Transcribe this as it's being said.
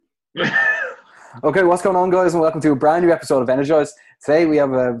Okay, what's going on, guys, and welcome to a brand new episode of Energize. Today we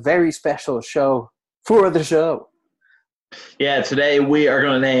have a very special show for the show. Yeah, today we are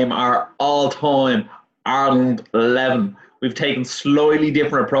going to name our all-time Ireland 11. We've taken slightly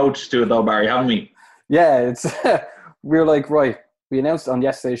different approaches to it though, Barry, haven't we? Yeah, it's we're like, right, we announced on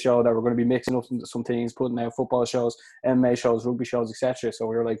yesterday's show that we're going to be mixing up some things, putting out football shows, MMA shows, rugby shows, etc. So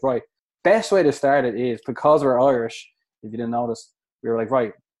we were like, right, best way to start it is, because we're Irish, if you didn't notice, we were like,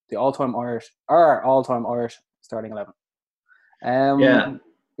 right, our all-time Irish starting 11. Yeah.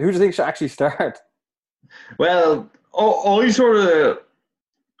 Who do you think should actually start? Well, I'm going to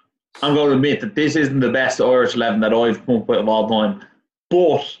admit that this isn't the best Irish 11 that I've come up with of all time,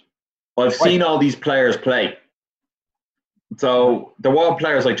 but I've seen all these players play. So there were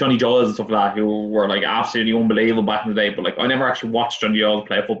players like Johnny Giles and stuff like that who were like absolutely unbelievable back in the day, but like I never actually watched Johnny Giles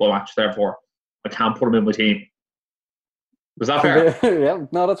play a football match, therefore I can't put him in my team. Was that fair? Yeah,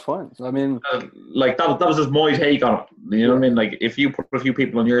 no, that's fine. I mean, like that was just my take on it. You know what I mean? Like if you put a few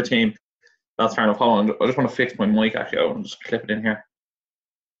people on your team, that's fair enough. Hold on, I just want to fix my mic actually out and just clip it in here.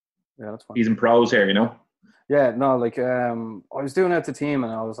 Yeah, that's fine. He's in pros here, you know. Yeah, no, like I was doing out the team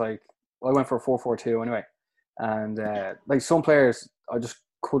and I was like, I went for a 4-4-2 anyway, and like some players I just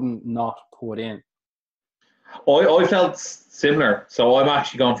couldn't not put in. I felt similar, so I'm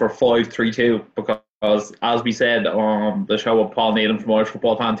actually going for a 5-3-2 because, as we said on the show with Paul Needham from Irish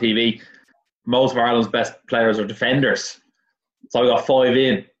Football Fan TV, most of Ireland's best players are defenders. So I got 5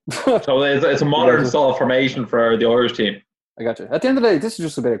 in. So it's a modern style formation for the Irish team. I got you. At the end of the day, this is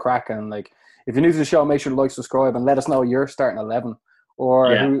just a bit of crack, and like, if you're new to the show, make sure to like, subscribe, and let us know your starting 11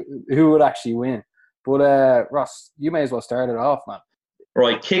 or who would actually win. But Ross, you may as well start it off, man.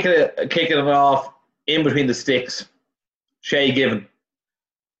 Right, kicking it off in between the sticks. Shay Given.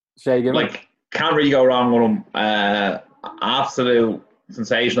 Like, can't really go wrong with him. Absolute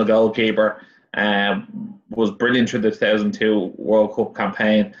sensational goalkeeper. Was brilliant through the 2002 World Cup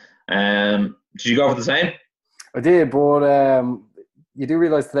campaign. Did you go for the same? I did, but you do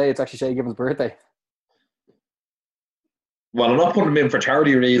realise today it's actually Shay Given's birthday. Well, I'm not putting him in for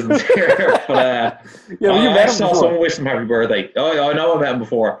charity reasons here, but I saw someone wish him happy birthday. I know I met him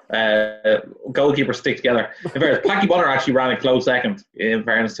before. Goalkeepers stick together. In fairness, Packy Bonner actually ran a close second, in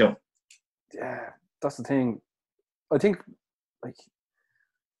fairness to him. Yeah, that's the thing. I think, like,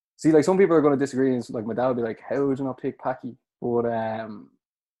 see, like, some people are going to disagree, and like my dad will be like, how would you not pick Packy? But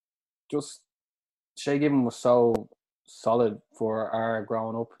just Shay Given was so solid for our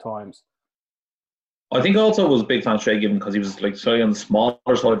growing up times. I think also was a big fan of Shay Given because he was like slightly on the smaller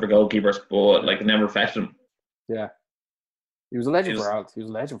side for goalkeepers, but like it never affected him. Yeah, he was a legend for Ireland. He was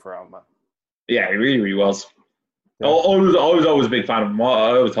a legend for Ireland, man. Yeah, he really was. Yeah. I was always a big fan of him. I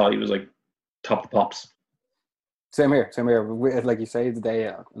always thought he was like top of the pops. Same here. Like you say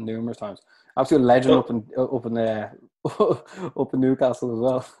today, numerous times. Absolute legend up in Newcastle as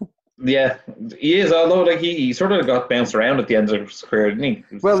well. Yeah, he is. Although like he sort of got bounced around at the end of his career, didn't he?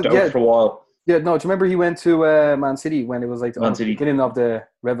 He was for a while. Yeah, no. Do you remember he went to Man City when it was like the beginning of the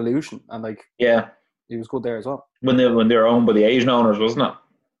revolution, and like he was good there as well. When they were owned by the Asian owners, wasn't it?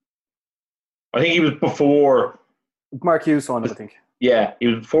 I think he was before Mark Hughes on it. I think. Yeah, he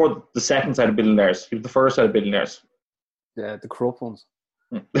was before the second set of billionaires. He was the first set of billionaires. Yeah, the corrupt ones.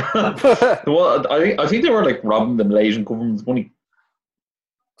 Well, I think they were like robbing the Malaysian government's money.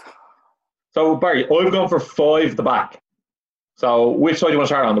 So Barry, I've gone for 5 at the back. So which side do you want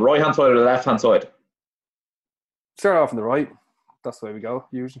to start on? The right hand side or the left hand side? Start off on the right. That's the way we go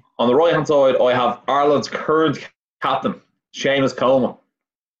usually. On the right hand side, I have Ireland's current captain, Seamus Coleman.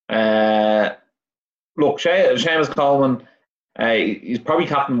 Look, Seamus Coleman. He's probably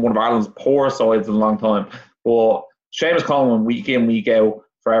captain one of Ireland's poor sides in a long time, but Seamus Coleman, week in, week out,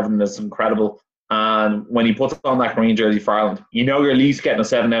 for everything is incredible. And when he puts on that green jersey for Ireland, you know you're at least getting a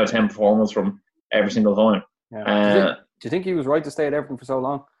 7 out of 10 performance from every single time. Yeah. Do you think he was right to stay at Everton for so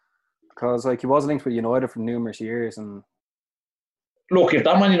long? Because like he was linked with United for numerous years, and look, if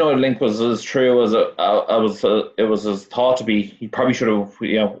that Man United link was as true as it was as thought to be, he probably should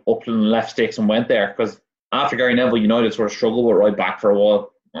have upped and left sticks and went there. Because after Gary Neville, United sort of struggled with right back for a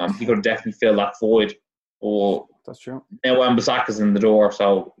while. He could have definitely filled that void. That's true. Now Wan-Bissaka's in the door,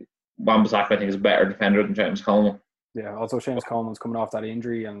 so Wan-Bissaka I think is a better defender than Seamus Coleman. Yeah, also Seamus Coleman's coming off that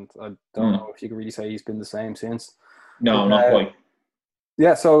injury, and I don't know if you can really say he's been the same since. No, not quite.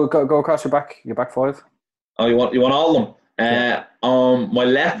 Yeah, so go across your back 5. Oh, you want all of them? My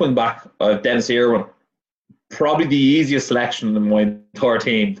left wing back, Dennis Irwin. Probably the easiest selection in my entire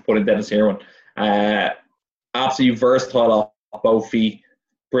team to put in Dennis Irwin. Absolutely versatile off both feet,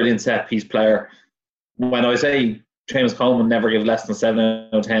 brilliant set piece player. When I say Seamus Coleman never gives less than 7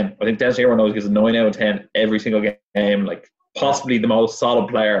 out of 10. I think Dennis Irwin always gives a 9 out of 10 every single game. Like, possibly the most solid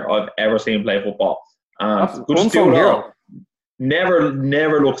player I've ever seen play football. Good to do it all.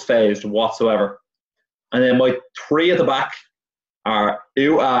 Never looks phased whatsoever. And then my 3 at the back are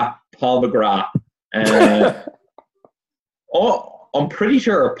Paul McGrath. I'm pretty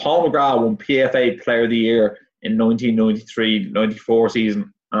sure Paul McGrath won PFA Player of the Year in 1993-94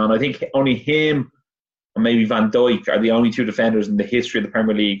 season. And I think only him and maybe Van Dijk are the only 2 defenders in the history of the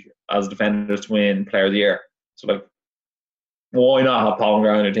Premier League as defenders to win Player of the Year. So, like, why not have Paul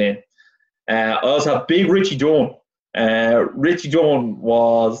McGrath in your team? I also have big Richie Dunne. Richie Dunne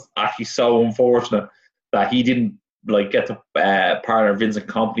was actually so unfortunate that he didn't get to partner Vincent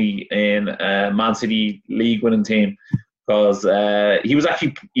Kompany in Man City league winning team, because he was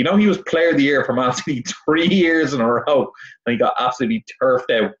actually, he was Player of the Year for Man City 3 years in a row, and he got absolutely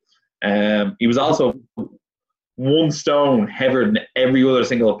turfed out. He was also 1 stone heavier than every other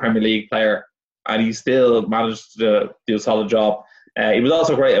single Premier League player, and he still managed to do a solid job. He was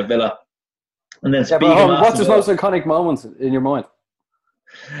also great at Villa. And then what's his most iconic moment in your mind?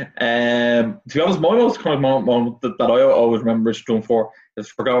 To be honest, my most iconic moment that I always remember Richard Dunne for is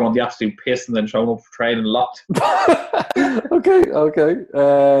for going on the absolute piss and then showing up for training locked. Okay.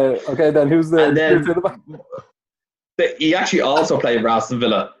 Then who's the? And then he actually also played for Aston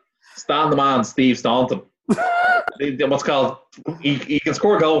Villa. Stan the man, Steve Staunton. What's called? He can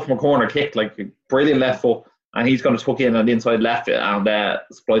score a goal from a corner kick, like a brilliant left foot, and he's going to tuck in on the inside left and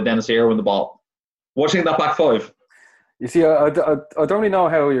supply Dennis Irwin the ball. What do you think that back 5? You see, I don't really know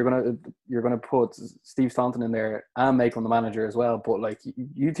how you're gonna put Steve Staunton in there and make him the manager as well. But like,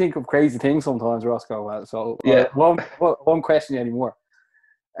 you think of crazy things sometimes, Roscoe. So yeah, won't question you anymore.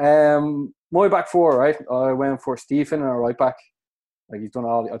 My back 4, right? I went for Stephen and a right back. Like, he's done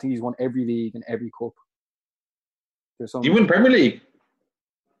all. I think he's won every league and every cup. Do you win Premier League?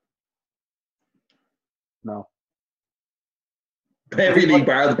 No. Every league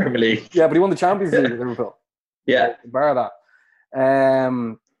bar the Premier League. Yeah, but he won the Champions League with Liverpool. Yeah. Bar that.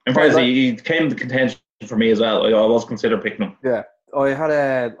 In fact, he came to contention for me as well. I was considering picking him. Yeah. I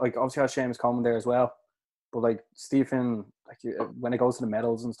had obviously had Seamus Coleman there as well. But like, Stephen, like, when it goes to the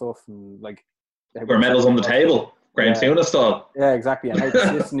medals and stuff, and like, where medals on the table, Graham Souness style. Yeah, exactly. And how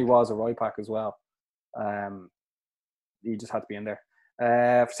consistent he was a right back as well. He just had to be in there.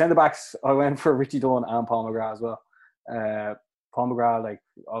 For centre backs, I went for Richie Dunne and Paul McGrath as well. Paul McGrath, like,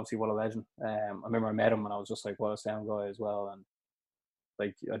 obviously, what a legend. I remember I met him and I was just like, what a sound guy as well. And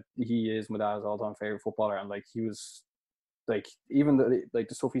like, he is my dad's all-time favorite footballer. And like, he was like, even the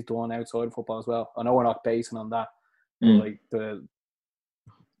stuff he's done outside of football as well. I know we're not basing on that, but like,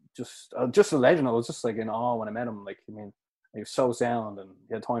 just a legend. I was just like in awe when I met him. Like, I mean, he was so sound and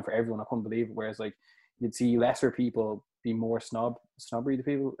he had time for everyone. I couldn't believe it. Whereas like, you'd see lesser people be more snobby to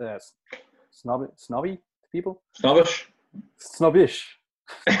people, snobby to people. Snobbish.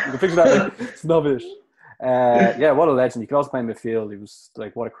 You can picture that, like, snobbish. Yeah, what a legend. He could also play in midfield. He was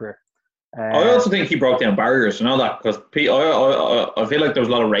like, what a career. I also think he broke down barriers and all that, because I feel like there was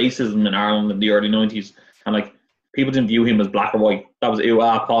a lot of racism in Ireland in the early 90s, and like, people didn't view him as black or white. That was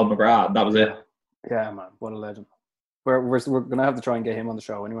Paul McGrath. That was it. Yeah, man, what a legend. We're going to have to try and get him on the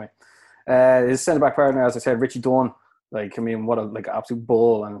show anyway. His centre-back partner, as I said, Richie Dunne. Like, I mean, what a absolute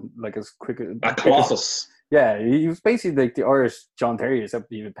bull, and like as quick a colossus. Yeah, he was basically like the Irish John Terry, except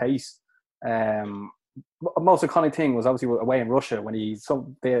he had pace. Most iconic thing was obviously away in Russia when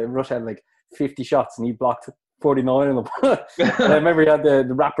Russia had like 50 shots and he blocked 49 of them. I remember he had the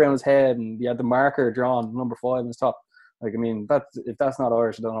wrap around his head and he had the marker drawn, number 5 on his top. Like, I mean, if that's not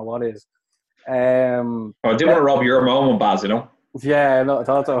Irish, I don't know what is. I didn't want to rob your moment, Baz, you know? Yeah, no, I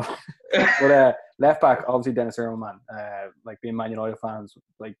thought so. But left back, obviously Dennis Irwin, man. Like, being Man United fans,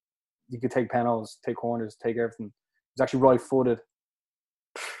 like, you could take penalties, take corners, take everything. He's actually right-footed.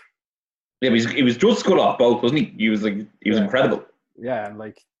 Yeah, but he was just good off both, wasn't he? He was incredible. Yeah, and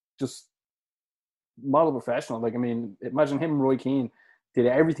like, just model professional. Like, I mean, imagine him and Roy Keane did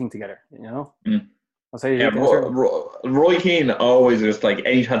everything together, you know? I'll say, yeah, Roy Keane always just, like,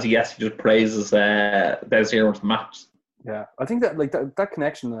 any chance he gets, he just praises Dennis Irwin to the match. Yeah, I think that, like, that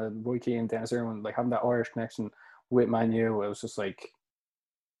connection, Roy Keane, Dennis Irwin, like, having that Irish connection with Man U, it was just like,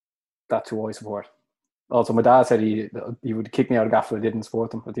 that's who I support. Also, my dad said he would kick me out of gaff if I didn't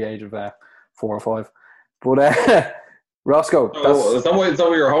support them at the age of 4 or 5. But Roscoe, is that why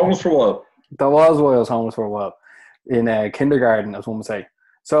you were homeless for a while? That was why I was homeless for a while in kindergarten, as one would say.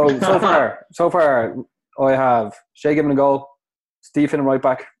 So far, I have Shay Given a goal, Stephen right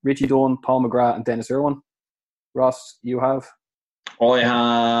back, Richie Dunne, Paul McGrath, and Dennis Irwin. Ross, you have? I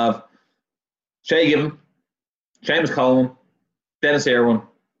have Shay Given, Seamus Coleman, Dennis Irwin,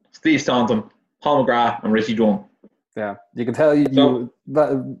 Steve Staunton, Paul McGrath, and Richie Drumm. Yeah, you can tell you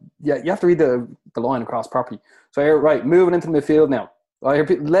have to read the line across properly. So right, moving into the midfield now.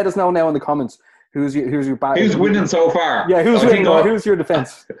 Let us know now in the comments who's your back. Who's winning so far? Yeah, who's winning? Who's your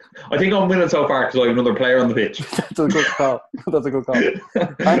defense? I think I'm winning so far because I have another player on the pitch. That's a good call. That's a good call.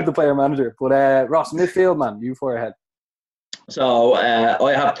 I'm the player manager. But Ross, midfield man, you four ahead. So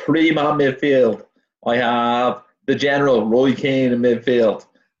I have 3-man midfield. I have the general Roy Keane in midfield.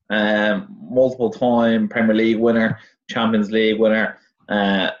 Multiple time Premier League winner, Champions League winner.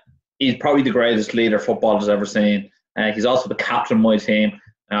 He's probably the greatest leader football has ever seen. He's also the captain of my team.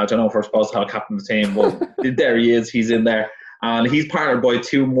 I don't know if we're supposed to have a captain of the team, but there he is. He's in there. And he's partnered by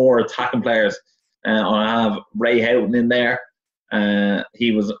 2 more attacking players. I have Ray Houghton in there.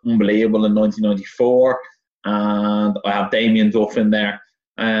 He was unbelievable in 1994. And I have Damien Duff in there.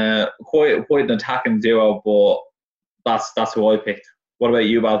 Quite an attacking duo, but that's who I picked. What about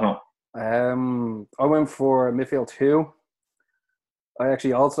you, Balcom? I went for midfield 2. I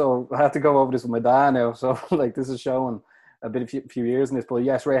actually also had to go over this with my dad now, so like this is showing a bit of few years in this. But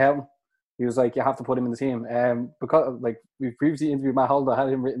yes, Ray Houghton, he was like, you have to put him in the team. Because like we previously interviewed Matt Holder, I had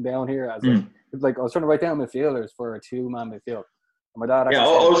him written down here as like I was trying to write down midfielders for a 2-man midfield. And my dad, I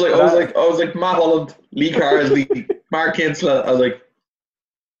was like Matt Holland, Lee Carsley, Mark Kinsella. I was like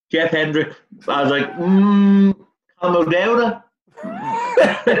Jeff Hendrick. I was like Conor Dowda.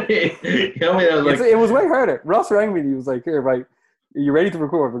 You know what I mean? I was like, it was way harder. Ross rang me and he was like, here, right, are you ready to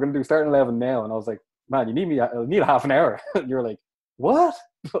record? We're going to do starting 11 now. And I was like, man, I need a half an hour. And you were like, what?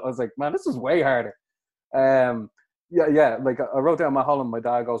 I was like, man, this is way harder. Like I wrote down Matt Holland. My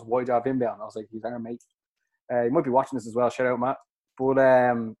dad goes, why'd you have him down? I was like, he's our mate. He might be watching this as well. Shout out, Matt. But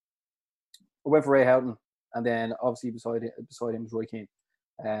I went for Ray Houghton. And then obviously beside him was Roy Keane.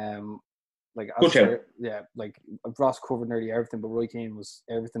 Like Ross covered nearly everything, but Roy Keane was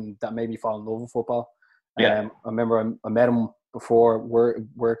everything that made me fall in love with football. I remember I met him before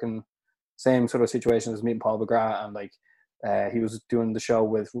working same sort of situation as meeting Paul McGrath, and like he was doing the show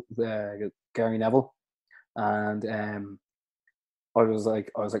with Gary Neville, and I was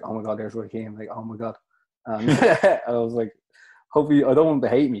like, oh my god, there's Roy Keane, like oh my god, and I was like, hopefully I don't want him to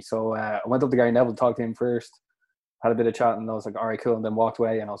hate me, so I went up to Gary Neville, talked to him first, had a bit of chat, and I was like, all right, cool, and then walked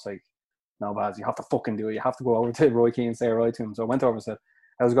away, and I was like, no, Baz, you have to fucking do it. You have to go over to Roy Keane and say hi to him. So I went over and said,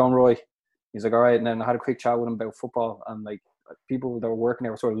 how's it going, Roy? He's like, all right. And then I had a quick chat with him about football. And like people that were working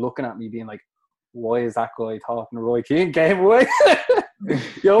there were sort of looking at me being like, why is that guy talking to Roy Keane? Game away. You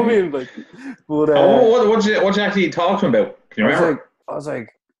know what I mean? Like, but, what you actually talking about? Can you remember? I was like,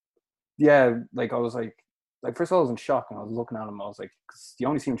 first of all, I was in shock and I was looking at him. I was like, cause you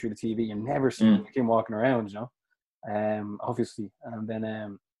only see him through the TV. You never see him walking around, you know? Obviously. And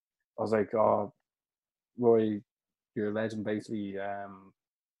then, I was like, oh, Roy, you're a legend, basically.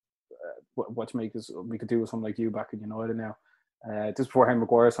 What to make us, we could do with someone like you back in United now. Just before Harry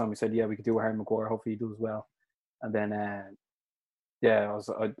Maguire's time, he said, yeah, we could do with Harry Maguire. Hopefully he does well. And then, I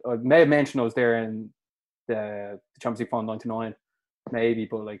may have mentioned I was there in the Champions League final 99, maybe,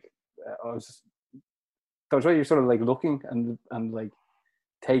 but like, I was right, you're sort of like looking and like,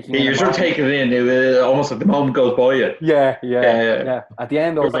 taking you're sort of taking it in. It almost like the moment goes by you. Yeah. At the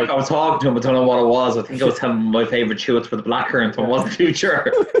end, I was talking to him. I don't know what it was. I think I was telling him my favourite shoots for the blackcurrant. I wasn't too sure.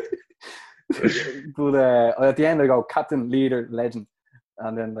 But at the end, I go captain, leader, legend,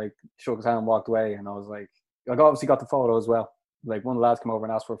 and then like shook his hand and walked away. And I was like, I obviously got the photo as well. Like one of the lads came over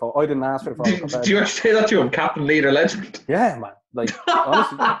and asked for a photo. I didn't ask for the photo. Did you actually say that to him, captain, leader, legend? Yeah, man. Like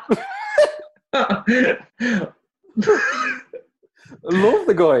honestly. I love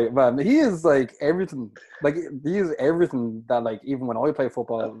the guy, man. He is like everything. Like he is everything that, like, even when I play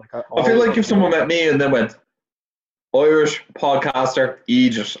football, like I feel like if someone met me and then went Irish podcaster,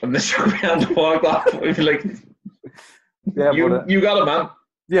 Aegis, and then shook me on the walk off, I'd be like, yeah, you got it, man.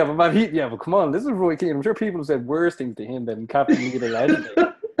 Yeah, but man, but come on, this is Roy Keane. I'm sure people have said worse things to him than Captain Leader Legend.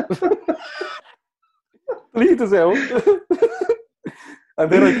 Lead us out. And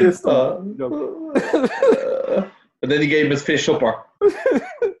then I kissed him. And then he gave him his fish supper.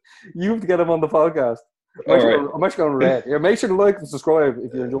 You have to get him on the podcast. I'm actually going to read. Yeah, make sure to like and subscribe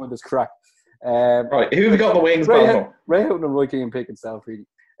if you're enjoying this crack. Right, who have you got on the wings, Ray Houghton and Roy Keane pick itself, really.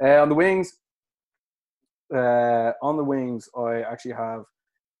 On the wings, I actually have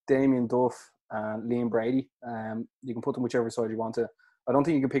Damien Duff and Liam Brady. You can put them whichever side you want to. I don't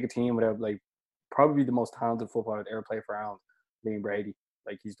think you can pick a team without, like, probably the most talented footballer I'd ever played for Ireland, Liam Brady.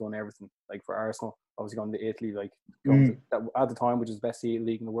 Like, he's done everything. Like, for Arsenal, obviously going to Italy, like, at the time, which is the best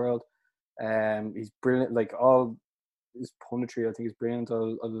league in the world. He's brilliant. Like, all his punditry, I think, is brilliant.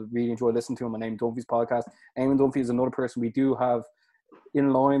 I'll really enjoy listening to him on Eamon Dunphy's podcast. Eamon Dunphy is another person we do have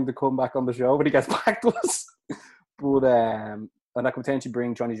in line to come back on the show when he gets back to us. But and I could potentially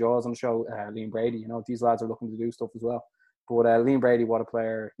bring Johnny Jaws on the show, Liam Brady. You know, these lads are looking to do stuff as well. But Liam Brady, what a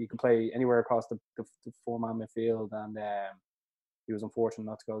player. He can play anywhere across the four-man midfield, and he was unfortunate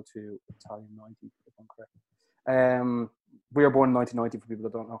not to go to Italian 90, if I'm correct. We were born in 1990, for people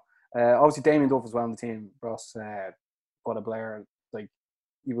that don't know. Obviously, Damien Duff as well on the team. Ross, what a player. Like,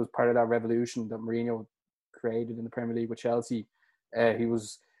 he was part of that revolution that Mourinho created in the Premier League with Chelsea. He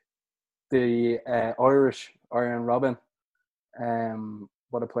was the Irish Arjen Robben.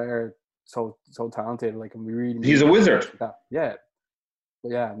 What a player. So talented. Like, and we really. He's a wizard. That. Yeah.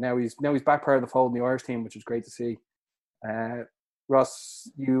 But yeah, now he's back part of the fold in the Irish team, which is great to see. Ross,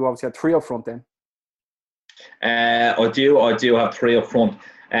 you obviously had 3 up front then. I do have 3 up front.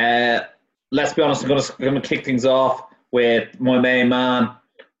 Let's be honest, I'm going to kick things off with my main man.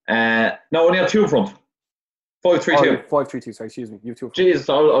 No, I only have 2 up front. 5-3-2. 5-3-2. Sorry, excuse me. You have 2 up front. Jesus,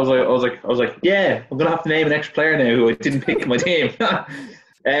 I was like, yeah, I'm going to have to name an extra player now who I didn't pick in my team.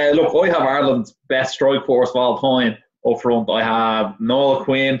 Look, I have Ireland's best strike force of all time up front. I have Noel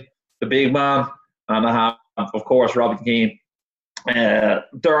Quinn, the big man, and I have, of course, Robbie Keane. They're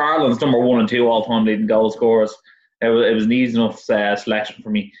Ireland's number 1 and 2 all-time leading goal scorers. It was an easy enough selection for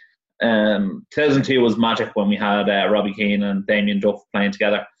me. 2002 was magic when we had Robbie Keane and Damien Duff playing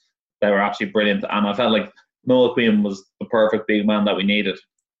together. They were absolutely brilliant, and I felt like Noel Quinn was the perfect big man that we needed.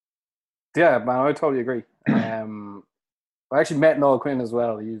 Yeah, man, I totally agree. I actually met Noel Quinn as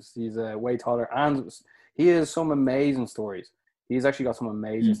well. He's way taller, and he has some amazing stories. He's actually got some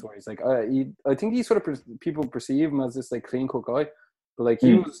amazing stories. Like, I think he sort of people perceive him as this like clean cut guy, but like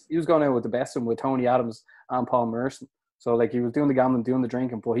he was going out with the best of them with Tony Adams and Paul Merson. So like he was doing the gambling, doing the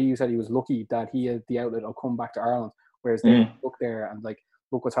drinking, but he said he was lucky that he had the outlet of come back to Ireland, whereas they look there and like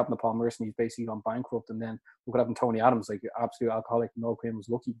look what's happened to Paul Merson. He's basically gone bankrupt, and then look what happened to Tony Adams, like absolute alcoholic. Noel Quinn was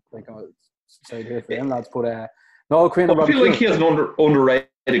lucky. Like, sorry to hear for them lads, but Noel Quinn. I feel like he has an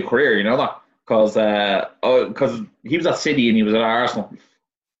underrated career. You know that. Because he was at City and he was at Arsenal.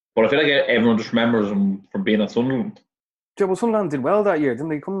 But I feel like everyone just remembers him from being at Sunderland. Yeah, well, Sunderland did well that year, didn't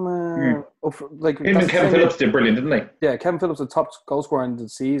they? Come up for, like him and Kevin Phillips did brilliant, didn't they? Yeah, Kevin Phillips was the top goal scorer in the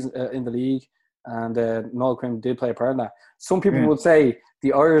season in the league, and Noel Quinn did play a part in that. Some people would say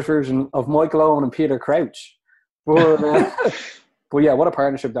the Irish version of Michael Owen and Peter Crouch, but but yeah, what a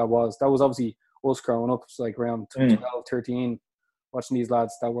partnership that was. That was obviously us growing up, like around 12, 13. Watching these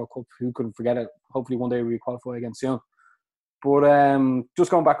lads, that World Cup, who couldn't forget it? Hopefully one day we qualify again soon. But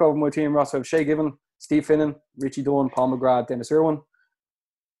just going back over my team, Ross, I have Shay Given, Steve Finnan, Richie Dunn, Paul McGrath, Dennis Irwin,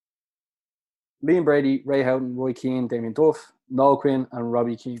 Liam Brady, Ray Houghton, Roy Keane, Damien Duff, Noel Quinn, and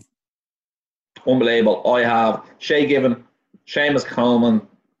Robbie Keane. Unbelievable. I have Shay Given, Seamus Coleman,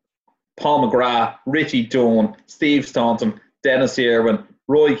 Paul McGrath, Richie Dunn, Steve Staunton, Dennis Irwin,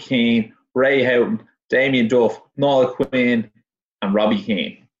 Roy Keane, Ray Houghton, Damien Duff, Noel Quinn, and Robbie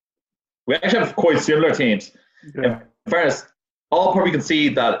Keane. We actually have quite similar teams. Yeah. In fairness, I'll probably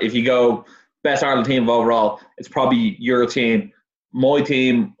concede that if you go best Ireland team of overall, it's probably your team. My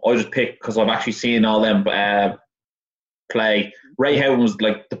team, I just picked because I've actually seen all them play. Ray Houghton was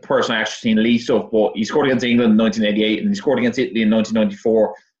like the person I actually seen least of, but he scored against England in 1988 and he scored against Italy in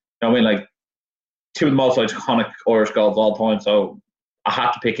 1994. You know what I mean? Like 2 of the most iconic Irish goals of all time. So I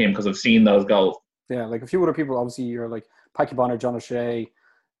had to pick him because I've seen those goals. Yeah, like a few other people, obviously, you're like Packy Bonner, John O'Shea,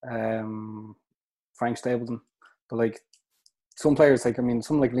 Frank Stapleton. But like some players, like, I mean,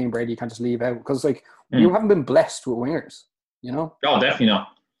 some like Liam Brady, you can't just leave out because like you haven't been blessed with wingers, you know? Oh, definitely not.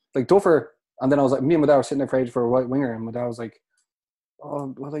 Like Duffer, and then I was like, me and my dad were sitting there for ages for a right winger, and my dad was like,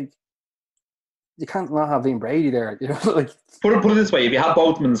 oh, well, like, you can't not have Liam Brady there, you know? Like, put it this way: if you have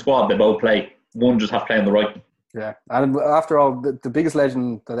both of them in the squad, they both play. One just have to play on the right. Yeah, and after all, the biggest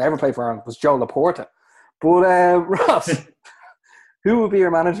legend that ever played for Ireland was Joe Laporta. But Ross, who would be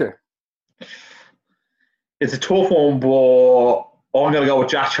your manager? It's a tough one, but I'm going to go with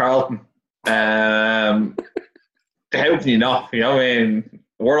Jack Charlton. How can you not? You know, I mean,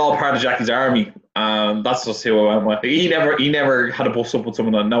 we're all part of Jackie's army. That's just who I went with. He never had a bust up with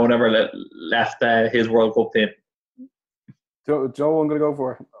someone, and no one ever left his World Cup team. Joe, I'm going to go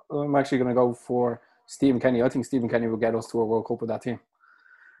for. I'm actually going to go for Stephen Kenny. I think Stephen Kenny will get us to a World Cup with that team.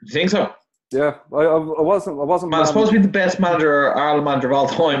 You think so? Yeah, I wasn't. Man, it's supposed to be the best manager, Ireland manager of all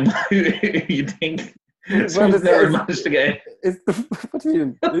time. You think? Someone's never managed to get. What do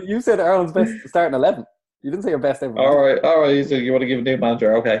you mean? You said Ireland's best starting 11. You didn't say your best ever. All right. So you want to give a new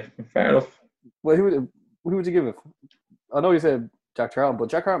manager? Okay, fair enough. Well, who would you give it? I know you said Jack Charlton, but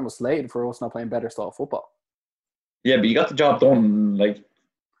Jack Charlton was slated for us not playing better style football. Yeah, but you got the job done. Like,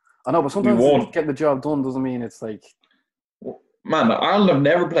 I know, but we sometimes won. getting the job done doesn't mean it's like. Man, Ireland have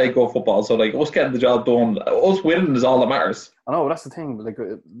never played good football, so like us getting the job done, us winning is all that matters. I know, that's the thing. Like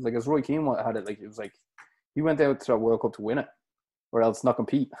as Roy Keane had it, like it was like he went out to that World Cup to win it, or else not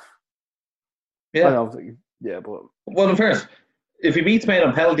compete. Yeah. I know, yeah, but well, in fairness, if he beat Spain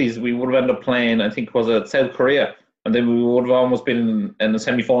on penalties, we would have ended up playing. I think was it South Korea, and then we would have almost been in the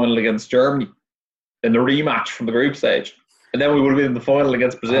semi-final against Germany in the rematch from the group stage, and then we would have been in the final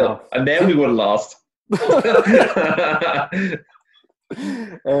against Brazil, and then we would have lost. See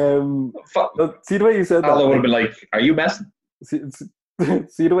the way you said that. I would have been like, "Are you messing?" See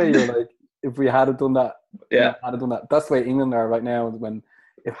the way you're like, if we had done that, yeah, had done that. That's the way England are right now. When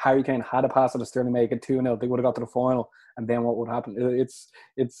if Harry Kane had a pass at Sterling, make it 2-0, they would have got to the final, and then what would happen? That's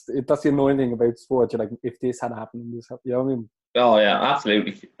the annoying thing about sport. You're like, if this had happened, you know what I mean? Oh yeah,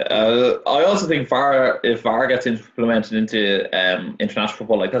 absolutely. I also think if VAR gets implemented into international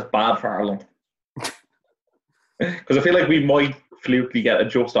football, like that's bad for Ireland. Because I feel like we might flukely get a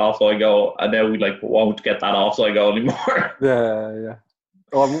just offside goal, and then we won't get that offside goal anymore. Yeah.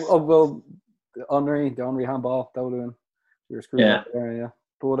 Oh well, the Henry handball, that would have been, we were screwed up there, yeah.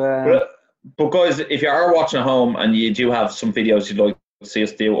 But guys, if you are watching at home and you do have some videos you'd like to see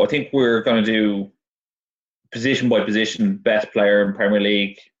us do, I think we're going to do position by position, best player in Premier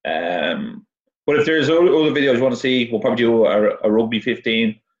League. But if there's other videos you want to see, we'll probably do a rugby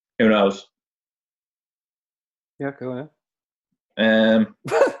 15. Who knows? Yeah, cool. Yeah.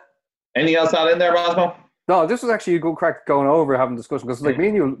 Anything else out in there, Basmo? No, this was actually a good crack going over having discussion because, like, me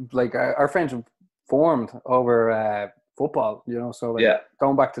and you, like, our friendship formed over football, you know. So, like,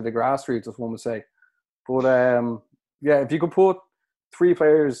 going back to the grassroots, as one would say. But yeah, if you could put 3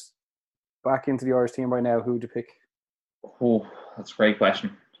 players back into the Irish team right now, who would you pick? Oh, that's a great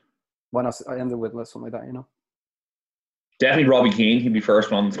question. Why not? I ended with something like that, you know. Definitely Robbie Keane. He'd be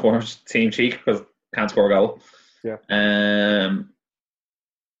first on the score team sheet because can't score a goal. Yeah.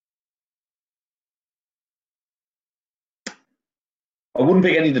 I wouldn't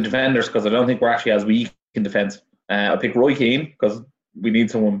pick any of the defenders because I don't think we're actually as weak in defence. I'll pick Roy Keane because we need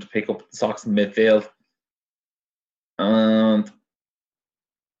someone to pick up the socks in midfield. And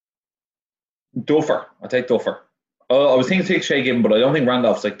Duffer. I'll take Duffer. I was thinking to take Shay Gibbon, but I don't think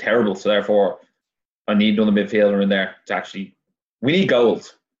Randolph's like terrible, so therefore I need another midfielder in there to actually. We need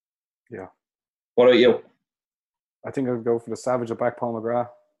goals. Yeah. What about you? I think I'd go for the Savage at back, Paul McGrath,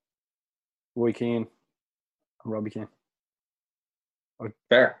 Roy Keane, and Robbie Keane.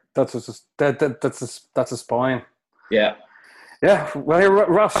 Fair. That's a spine. Yeah. Yeah. Well, here,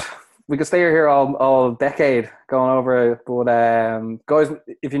 Ross, we could stay here all decade going over it. But guys,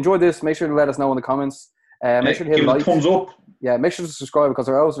 if you enjoyed this, make sure to let us know in the comments. Make sure to hit like. A thumbs up. Yeah, make sure to subscribe because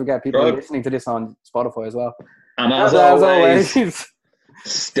I always get people listening to this on Spotify as well. And as always,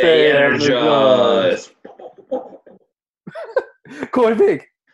 stay energized. Quite big.